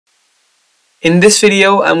In this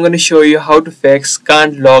video, I'm going to show you how to fix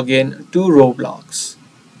can't log in to Roblox.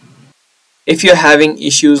 If you're having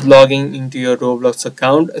issues logging into your Roblox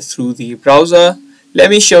account through the browser,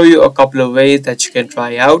 let me show you a couple of ways that you can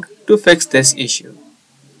try out to fix this issue.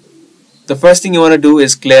 The first thing you want to do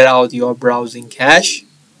is clear out your browsing cache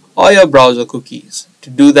or your browser cookies.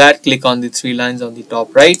 To do that, click on the three lines on the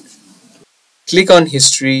top right, click on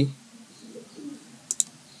History,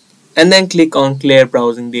 and then click on Clear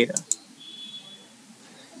Browsing Data.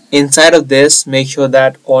 Inside of this, make sure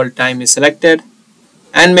that all time is selected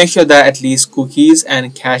and make sure that at least cookies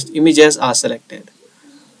and cached images are selected.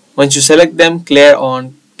 Once you select them, click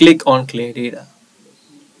on Clear Data.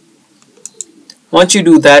 Once you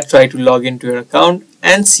do that, try to log into your account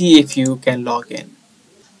and see if you can log in.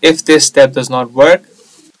 If this step does not work,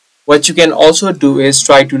 what you can also do is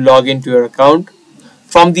try to log into your account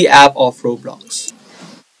from the app of Roblox.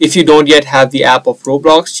 If you don't yet have the app of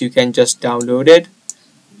Roblox, you can just download it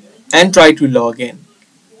and try to log in.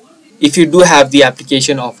 If you do have the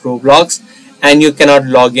application of Roblox and you cannot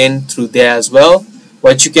log in through there as well,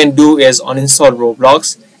 what you can do is uninstall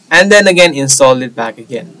Roblox and then again install it back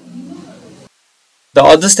again. The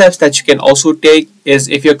other steps that you can also take is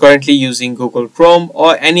if you're currently using Google Chrome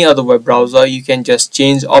or any other web browser, you can just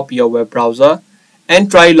change up your web browser and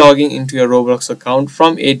try logging into your Roblox account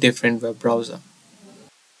from a different web browser.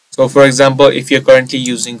 So for example, if you're currently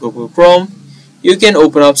using Google Chrome, you can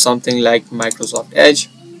open up something like Microsoft Edge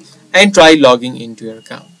and try logging into your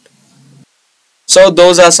account. So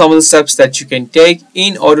those are some of the steps that you can take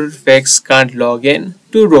in order to fix can't log in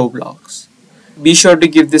to Roblox. Be sure to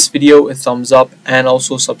give this video a thumbs up and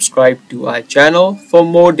also subscribe to our channel for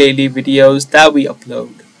more daily videos that we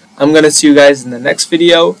upload. I'm gonna see you guys in the next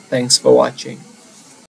video. Thanks for watching.